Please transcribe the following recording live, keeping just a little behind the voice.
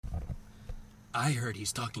I heard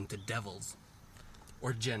he's talking to devils.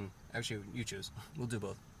 Or jinn. Actually, you choose. We'll do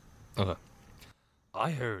both. Okay.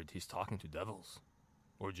 I heard he's talking to devils.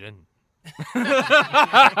 Or jinn.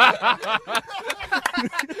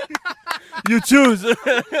 You choose.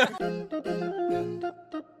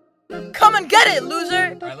 Come and get it,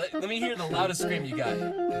 loser! All right, let me hear the loudest scream you got.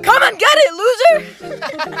 Come and get it, loser!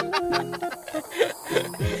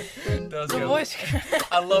 That was good. Voice crack.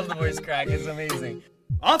 I love the voice crack. It's amazing.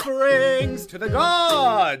 Offerings to the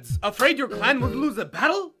gods! Afraid your clan will lose a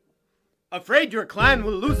battle? Afraid your clan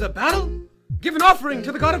will lose a battle? Give an offering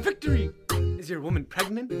to the god of victory! Is your woman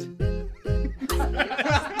pregnant? Give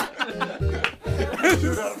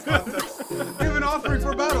an offering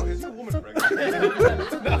for battle. Is your woman pregnant?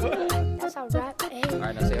 That's a rap, eh?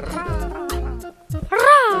 Alright, now say Papa.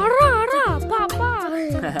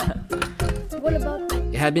 What about that?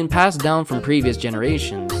 It had been passed down from previous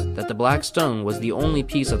generations that the black stone was the only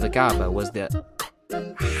piece of the Kaaba was the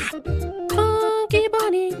funky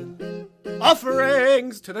bunny.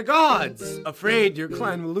 Offerings to the gods! Afraid your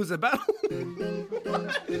clan will lose a battle?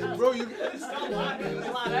 Bro, you stop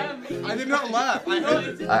laughing. I did not laugh. I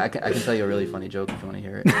heard it. I can tell you a really funny joke if you want to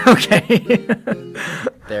hear it. Okay.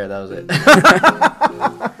 There, that was it.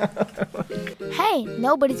 Hey,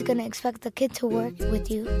 nobody's gonna expect the kid to work with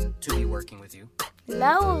you. To be working with you.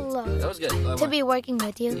 Lola. That was good. To be working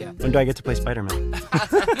with you. Yeah. When do I get to play Spider-Man?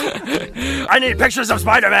 I need pictures of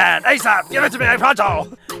Spider-Man! ASAP! Give it to me, pronto!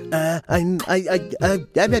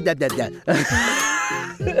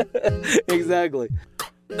 Exactly.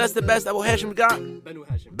 That's the best Abu Hashim got? Benu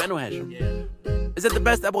Hashim. Benu Hashim. Yeah. Is that the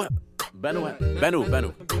best Abu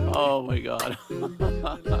Benu. Oh my god.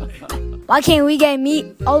 Why can't we get meat?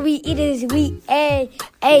 All we eat is wheat. Hey,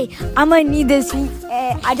 I might need this wheat.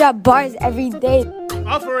 I drop bars every day.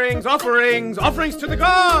 Offerings to the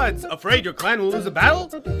gods! Afraid your clan will lose a battle?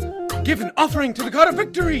 Give an offering to the god of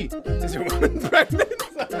victory! Is your woman pregnant?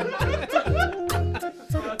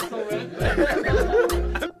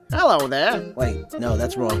 Hello there. Wait, no,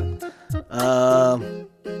 that's wrong. Hold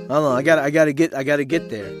on, I gotta get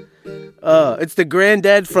there. It's the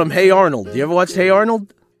granddad from Hey Arnold. You ever watched Hey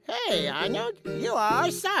Arnold? Hey, Arnold, you are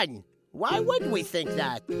our son. Why would we think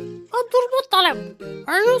that?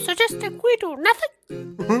 Are you suggesting we do nothing?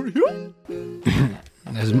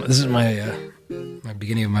 This is my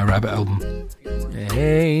beginning of my rap album.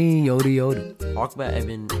 Hey, Yoda.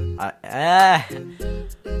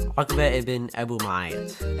 Uqba ibn Abu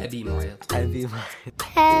Ma'at. Abi Mariat.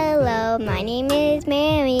 Hello, my name is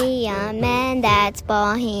Miriam, and that's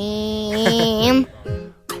Bohem.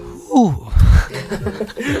 Ooh.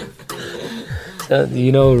 So, do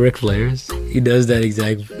you know Ric Flair's? He does that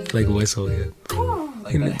exact whistle. Yeah.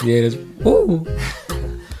 Like that? Yeah, it's woo.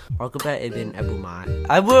 Uqba ibn Abu Ma'at.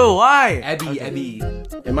 Abu, why? Abi.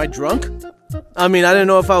 Am I drunk? I mean, I didn't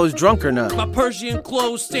know if I was drunk or not. My Persian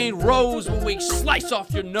clothes stain rose when we slice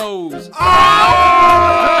off your nose.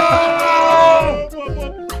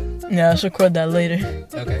 Yeah, let's record that later.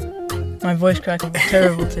 Okay. My voice crack was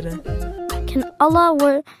terrible today. Can Allah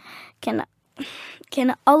work? Can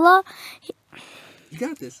Allah? You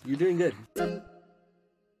got this. You're doing good.